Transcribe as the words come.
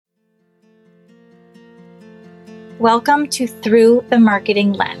Welcome to Through the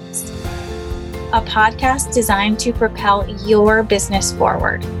Marketing Lens, a podcast designed to propel your business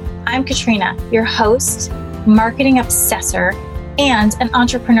forward. I'm Katrina, your host, marketing obsessor, and an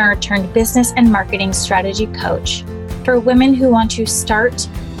entrepreneur turned business and marketing strategy coach for women who want to start,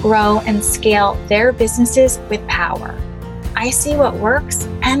 grow, and scale their businesses with power. I see what works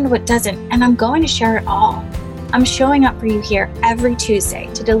and what doesn't, and I'm going to share it all. I'm showing up for you here every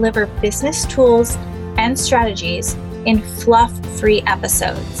Tuesday to deliver business tools and strategies in fluff-free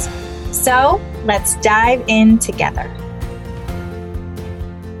episodes. So let's dive in together.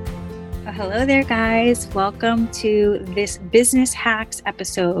 Hello there, guys. Welcome to this business hacks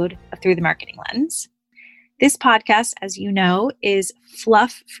episode of Through the Marketing Lens. This podcast, as you know, is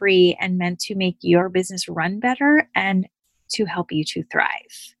fluff-free and meant to make your business run better and to help you to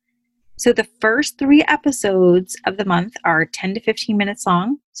thrive. So the first 3 episodes of the month are 10 to 15 minutes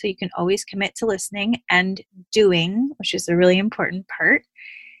long, so you can always commit to listening and doing, which is a really important part.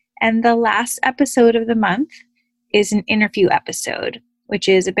 And the last episode of the month is an interview episode, which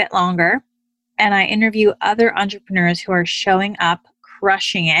is a bit longer. And I interview other entrepreneurs who are showing up,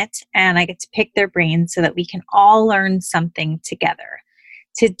 crushing it, and I get to pick their brains so that we can all learn something together.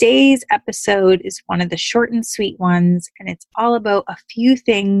 Today's episode is one of the short and sweet ones, and it's all about a few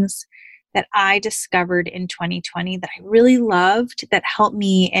things that I discovered in 2020 that I really loved, that helped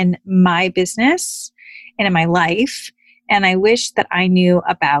me in my business and in my life, and I wish that I knew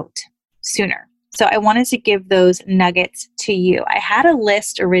about sooner. So I wanted to give those nuggets to you. I had a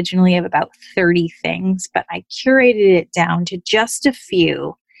list originally of about 30 things, but I curated it down to just a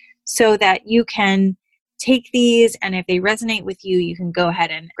few so that you can take these, and if they resonate with you, you can go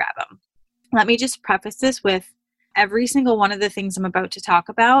ahead and grab them. Let me just preface this with every single one of the things I'm about to talk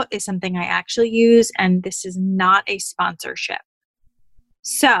about is something I actually use, and this is not a sponsorship.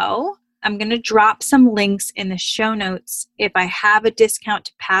 So I'm going to drop some links in the show notes. If I have a discount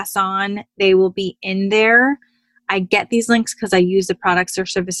to pass on, they will be in there. I get these links because I use the products or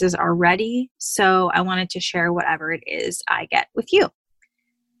services already, so I wanted to share whatever it is I get with you.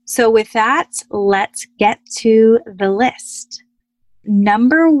 So with that, let's get to the list.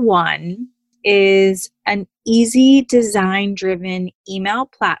 Number 1 is an easy design-driven email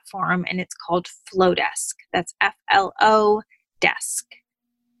platform, and it's called Flodesk. That's F-L-O Desk.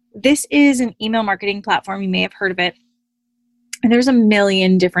 This is an email marketing platform. You may have heard of it. And there's a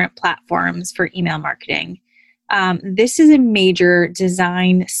million different platforms for email marketing. This is a major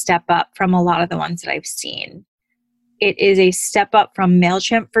design step up from a lot of the ones that I've seen. It is a step up from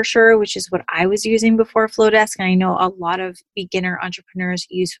MailChimp for sure, which is what I was using before Flodesk. And I know a lot of beginner entrepreneurs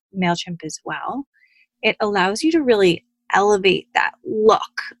use MailChimp as well. It allows you to really elevate that look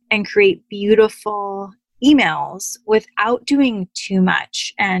and create beautiful emails without doing too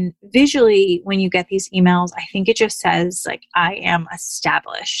much. And visually, when you get these emails, I think it just says like, I am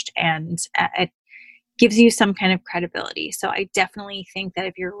established, and it gives you some kind of credibility. So I definitely think that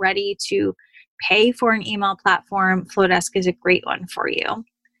if you're ready to pay for an email platform, Flodesk is a great one for you.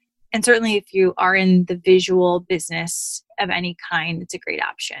 And certainly if you are in the visual business of any kind, it's a great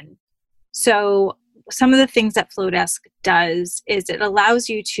option. So some of the things that Flodesk does is it allows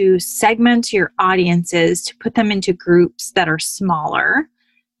you to segment your audiences, to put them into groups that are smaller,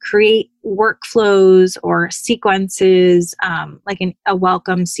 create workflows or sequences, like a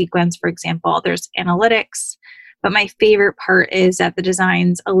welcome sequence, for example. There's analytics. But my favorite part is that the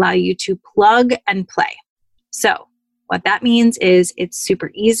designs allow you to plug and play. So what that means is it's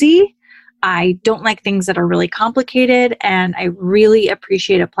super easy. I don't like things that are really complicated, and I really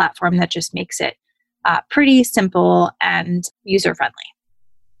appreciate a platform that just makes it pretty simple and user-friendly.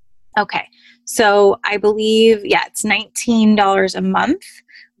 Okay, so I believe, it's $19 a month,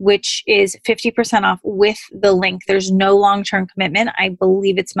 which is 50% off with the link. There's no long-term commitment. I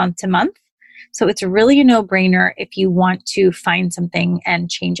believe it's month to month. So it's really a no-brainer if you want to find something and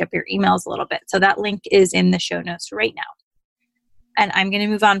change up your emails a little bit. So that link is in the show notes right now. And I'm going to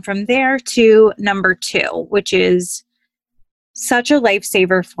move on from there to number 2, which is such a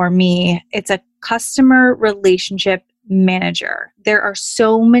lifesaver for me. It's a customer relationship manager. There are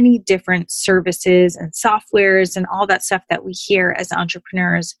so many different services and softwares and all that stuff that we hear as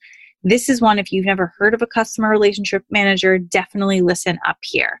entrepreneurs. This is one, if you've never heard of a customer relationship manager, definitely listen up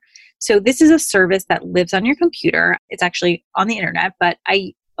here. So this is a service that lives on your computer. It's actually on the internet, but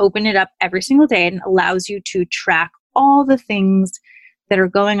I open it up every single day and allows you to track all the things that are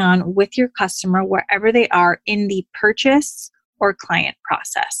going on with your customer wherever they are in the purchase or client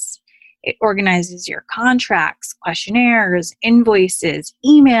process. It organizes your contracts, questionnaires, invoices,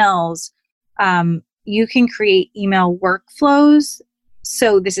 emails. You can create email workflows.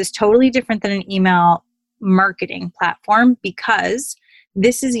 So this is totally different than an email marketing platform because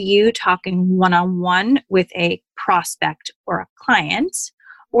this is you talking one-on-one with a prospect or a client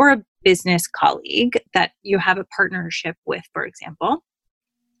or a business colleague that you have a partnership with, for example.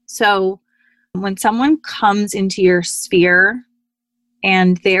 So when someone comes into your sphere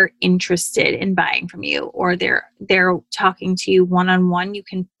and they're interested in buying from you, or they're talking to you one-on-one, you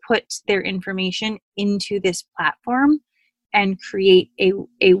can put their information into this platform and create a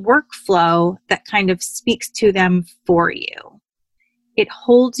workflow that kind of speaks to them for you. It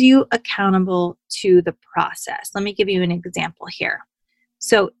holds you accountable to the process. Let me give you an example here.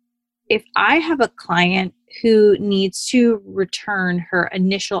 So if I have a client who needs to return her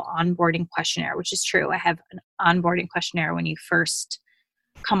initial onboarding questionnaire, which is true, I have an onboarding questionnaire when you first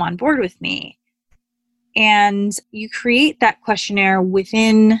come on board with me, and you create that questionnaire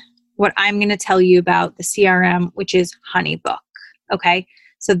within what I'm going to tell you about the CRM, which is Honeybook. Okay.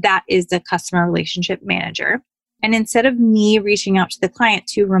 So that is the customer relationship manager. And instead of me reaching out to the client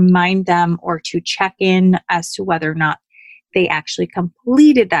to remind them or to check in as to whether or not they actually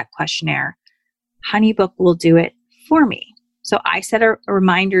completed that questionnaire, Honeybook will do it for me. So I set a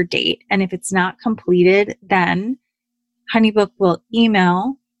reminder date, and if it's not completed, then Honeybook will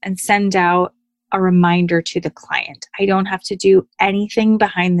email and send out a reminder to the client. I don't have to do anything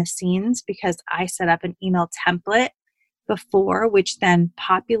behind the scenes because I set up an email template before, which then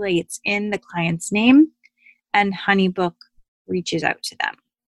populates in the client's name, and Honeybook reaches out to them.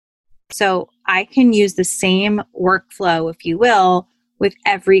 So I can use the same workflow, if you will, with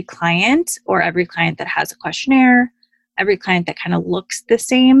every client, or every client that has a questionnaire, every client that kind of looks the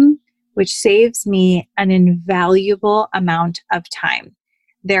same, which saves me an invaluable amount of time.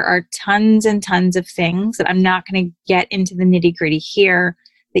 There are tons and tons of things that I'm not going to get into the nitty-gritty here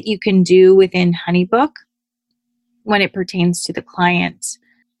that you can do within Honeybook when it pertains to the client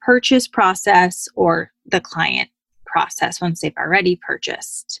purchase process or the client process once they've already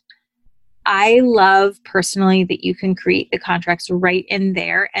purchased. I love personally that you can create the contracts right in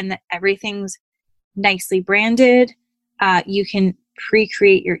there and that everything's nicely branded. You can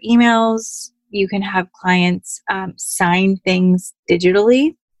pre-create your emails. You can have clients sign things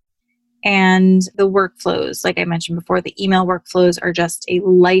digitally. And the workflows, like I mentioned before, the email workflows are just a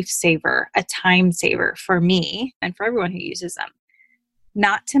lifesaver, a time saver for me and for everyone who uses them.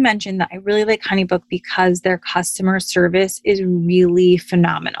 Not to mention that I really like Honeybook because their customer service is really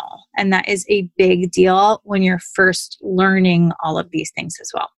phenomenal. And that is a big deal when you're first learning all of these things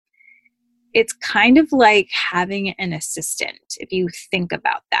as well. It's kind of like having an assistant, if you think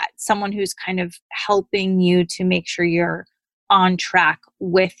about that. Someone who's kind of helping you to make sure you're on track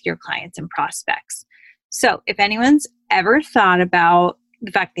with your clients and prospects. So if anyone's ever thought about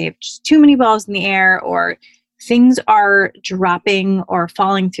the fact they have just too many balls in the air, or things are dropping or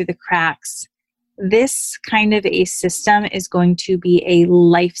falling through the cracks, this kind of a system is going to be a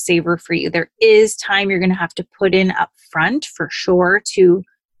lifesaver for you. There is time you're going to have to put in up front for sure to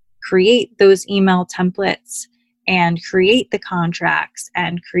create those email templates and create the contracts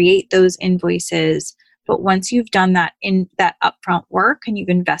and create those invoices. But once you've done that in that upfront work and you've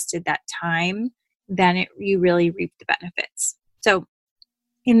invested that time, then you really reap the benefits. So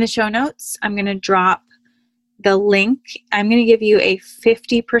in the show notes, I'm going to drop the link. I'm going to give you a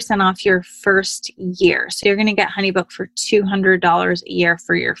 50% off your first year. So you're going to get Honeybook for $200 a year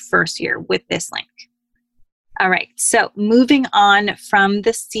for your first year with this link. All right. So moving on from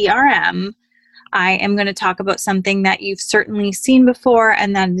the CRM, I am going to talk about something that you've certainly seen before,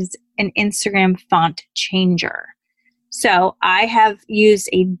 and that is an Instagram font changer. So I have used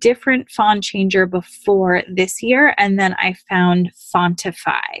a different font changer before this year, and then I found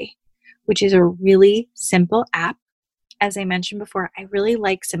Fontify, which is a really simple app. As I mentioned before, I really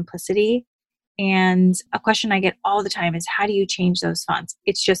like simplicity. And a question I get all the time is, how do you change those fonts?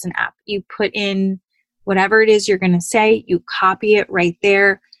 It's just an app. You put in whatever it is you're going to say, you copy it right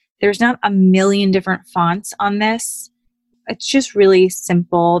there. There's not a million different fonts on this. It's just really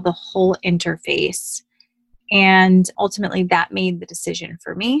simple, the whole interface. And ultimately that made the decision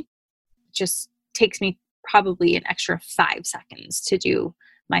for me. It just takes me probably an extra 5 seconds to do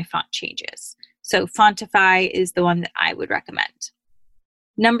my font changes. So Fontify is the one that I would recommend.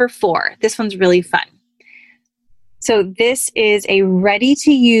 Number 4, this one's really fun. So this is a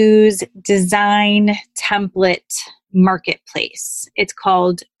ready-to-use design template marketplace. It's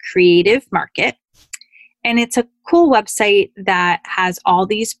called Creative Market, and it's a cool website that has all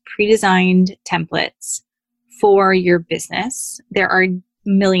these pre-designed templates for your business. There are a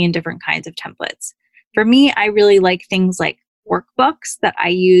million different kinds of templates. For me, I really like things like workbooks that I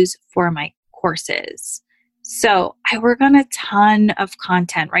use for my courses. So I work on a ton of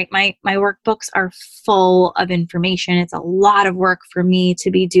content, right? My workbooks are full of information. It's a lot of work for me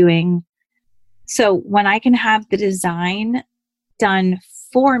to be doing. So when I can have the design done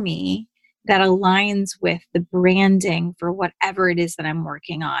for me that aligns with the branding for whatever it is that I'm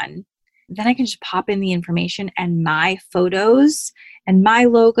working on, then I can just pop in the information and my photos and my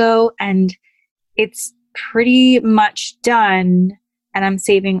logo, and it's pretty much done. And I'm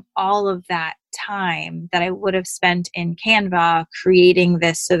saving all of that time that I would have spent in Canva creating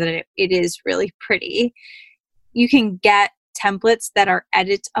this so that it is really pretty. You can get templates that are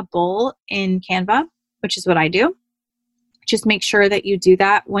editable in Canva, which is what I do. Just make sure that you do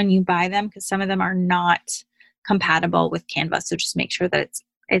that when you buy them, because some of them are not compatible with Canva. So just make sure that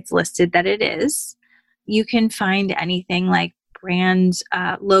it's listed that it is. You can find anything like brand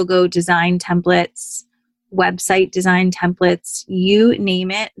logo design templates, website design templates, you name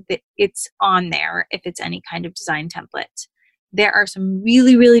it, it's on there if it's any kind of design template. There are some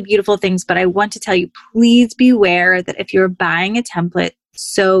really, really beautiful things, but I want to tell you, please beware that if you're buying a template,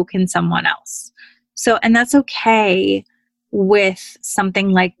 so can someone else. So, and that's okay with something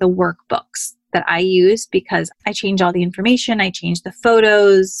like the workbooks that I use, because I change all the information, I change the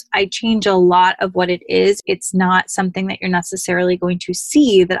photos, I change a lot of what it is. It's not something that you're necessarily going to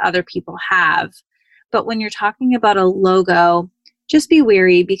see that other people have. But when you're talking about a logo, just be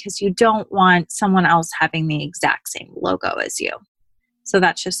wary, because you don't want someone else having the exact same logo as you. So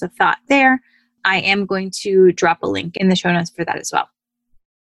that's just a thought there. I am going to drop a link in the show notes for that as well.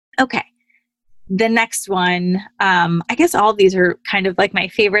 Okay. The next one, I guess all of these are kind of like my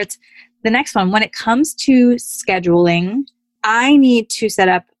favorites. The next one, when it comes to scheduling, I need to set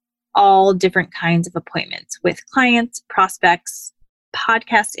up all different kinds of appointments with clients, prospects,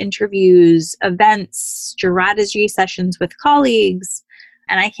 podcast interviews, events, strategy sessions with colleagues.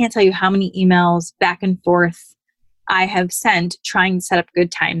 And I can't tell you how many emails back and forth I have sent trying to set up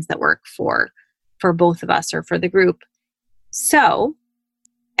good times that work for both of us or for the group. So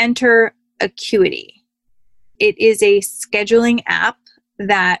enter Acuity. It is a scheduling app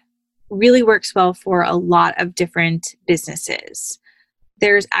that really works well for a lot of different businesses.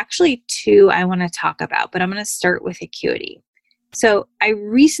 There's actually two I want to talk about, but I'm going to start with Acuity. So I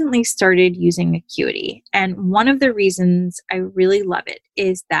recently started using Acuity, and one of the reasons I really love it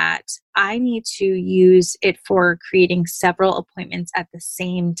is that I need to use it for creating several appointments at the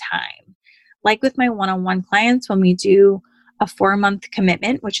same time. Like with my one-on-one clients, when we do a 4-month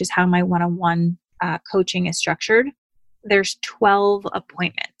commitment, which is how my one-on-one coaching is structured, there's 12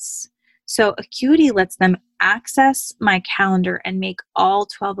 appointments. So Acuity lets them access my calendar and make all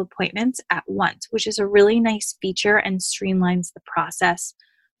 12 appointments at once, which is a really nice feature and streamlines the process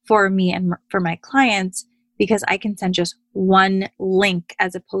for me and for my clients, because I can send just one link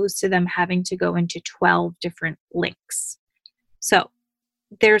as opposed to them having to go into 12 different links. So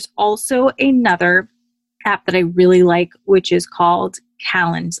there's also another app that I really like, which is called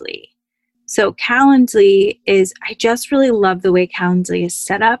Calendly. So Calendly I just really love the way Calendly is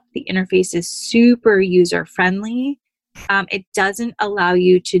set up. The interface is super user-friendly. It doesn't allow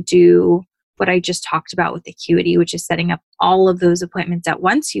you to do what I just talked about with Acuity, which is setting up all of those appointments at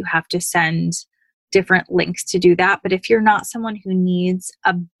once. You have to send different links to do that. But if you're not someone who needs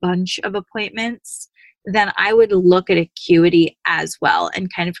a bunch of appointments, then I would look at Acuity as well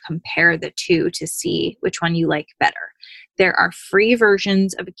and kind of compare the two to see which one you like better. There are free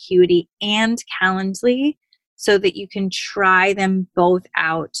versions of Acuity and Calendly so that you can try them both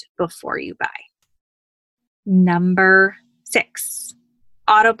out before you buy. Number 6,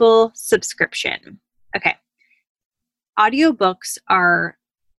 Audible subscription. Okay. Audiobooks are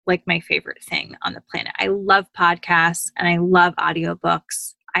like my favorite thing on the planet. I love podcasts and I love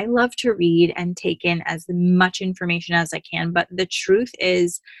audiobooks. I love to read and take in as much information as I can, but the truth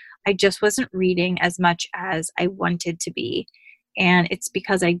is I just wasn't reading as much as I wanted to be. And it's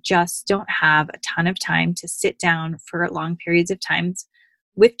because I just don't have a ton of time to sit down for long periods of times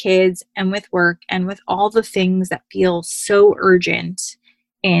with kids and with work and with all the things that feel so urgent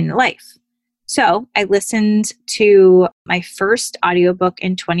in life. So I listened to my first audiobook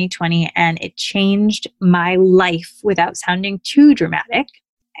in 2020 and it changed my life without sounding too dramatic.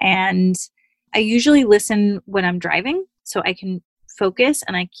 And I usually listen when I'm driving so I can focus,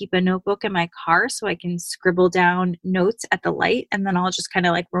 and I keep a notebook in my car so I can scribble down notes at the light, and then I'll just kind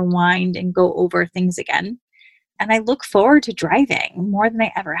of like rewind and go over things again. And I look forward to driving more than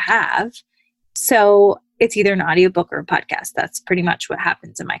I ever have. So it's either an audiobook or a podcast. That's pretty much what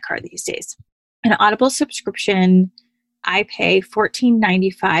happens in my car these days. An Audible subscription, I pay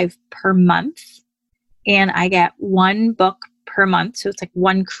 $14.95 per month, and I get one book per month. So it's like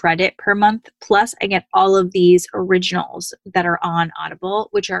 1 credit per month. Plus I get all of these originals that are on Audible,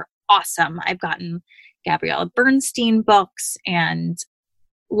 which are awesome. I've gotten Gabrielle Bernstein books and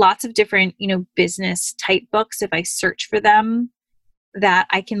lots of different, business type books if I search for them that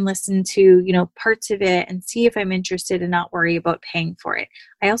I can listen to, parts of it and see if I'm interested and not worry about paying for it.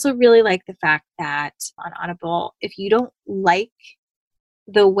 I also really like the fact that on Audible, if you don't like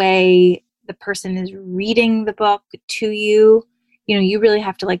the way the person is reading the book to you, you really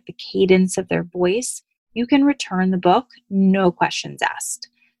have to like the cadence of their voice, you can return the book, no questions asked.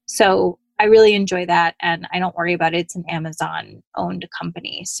 So I really enjoy that, and I don't worry about it. It's an Amazon-owned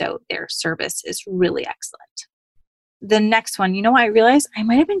company, so their service is really excellent. The next one, I realized I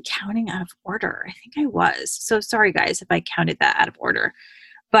might have been counting out of order. I think I was. So sorry, guys, if I counted that out of order.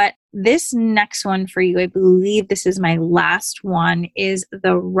 But this next one for you, I believe this is my last one, is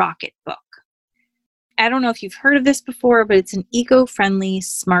the Rocket Book. I don't know if you've heard of this before, but it's an eco-friendly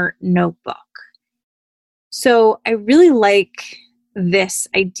smart notebook. So I really like this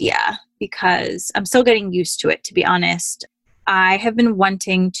idea because I'm still getting used to it, to be honest. I have been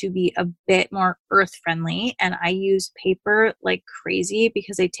wanting to be a bit more earth friendly, and I use paper like crazy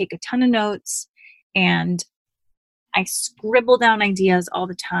because I take a ton of notes and I scribble down ideas all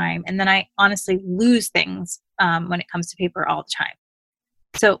the time. And then I honestly lose things when it comes to paper all the time.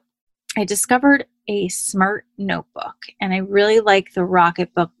 So I discovered a smart notebook, and I really like the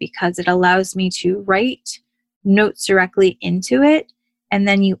Rocket Book because it allows me to write notes directly into it, and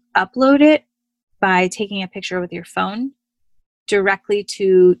then you upload it by taking a picture with your phone directly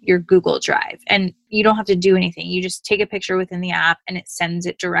to your Google Drive. And you don't have to do anything. You just take a picture within the app and it sends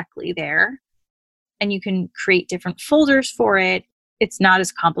it directly there. And you can create different folders for it. It's not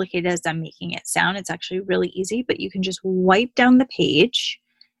as complicated as I'm making it sound. It's actually really easy, but you can just wipe down the page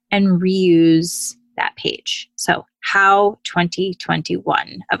and reuse that page. So how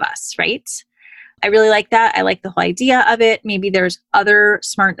 2021 of us, right? I really like that. I like the whole idea of it. Maybe there's other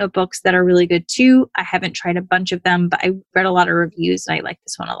smart notebooks that are really good too. I haven't tried a bunch of them, but I read a lot of reviews and I like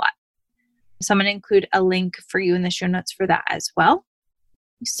this one a lot. So I'm going to include a link for you in the show notes for that as well.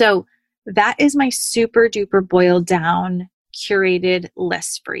 So that is my super duper boiled down curated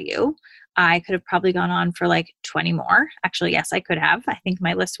list for you. I could have probably gone on for like 20 more. Actually, yes, I could have. I think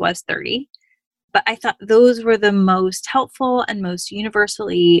my list was 30. But I thought those were the most helpful and most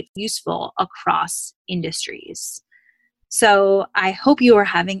universally useful across industries. So I hope you are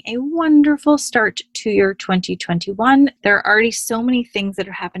having a wonderful start to your 2021. There are already so many things that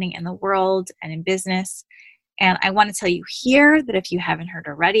are happening in the world and in business. And I want to tell you here that if you haven't heard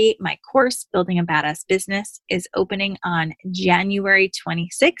already, my course, Building a Badass Business, is opening on January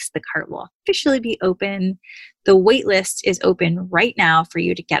 26th. The cart will officially be open. The waitlist is open right now for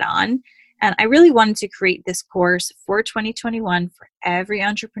you to get on. And I really wanted to create this course for 2021 for every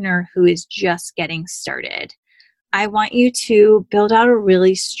entrepreneur who is just getting started. I want you to build out a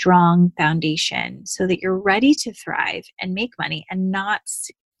really strong foundation so that you're ready to thrive and make money and not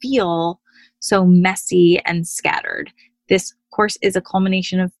feel so messy and scattered. This course is a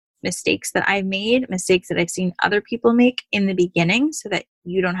culmination of mistakes that I've made, mistakes that I've seen other people make in the beginning so that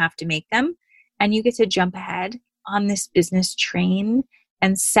you don't have to make them. And you get to jump ahead on this business train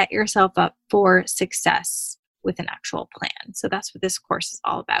and set yourself up for success with an actual plan. So that's what this course is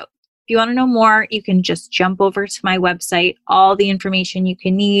all about. If you want to know more, you can just jump over to my website. All the information you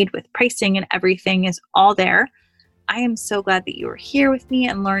can need with pricing and everything is all there. I am so glad that you are here with me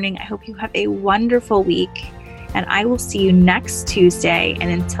and learning. I hope you have a wonderful week, and I will see you next Tuesday. And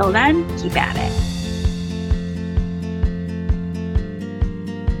until then, keep at it.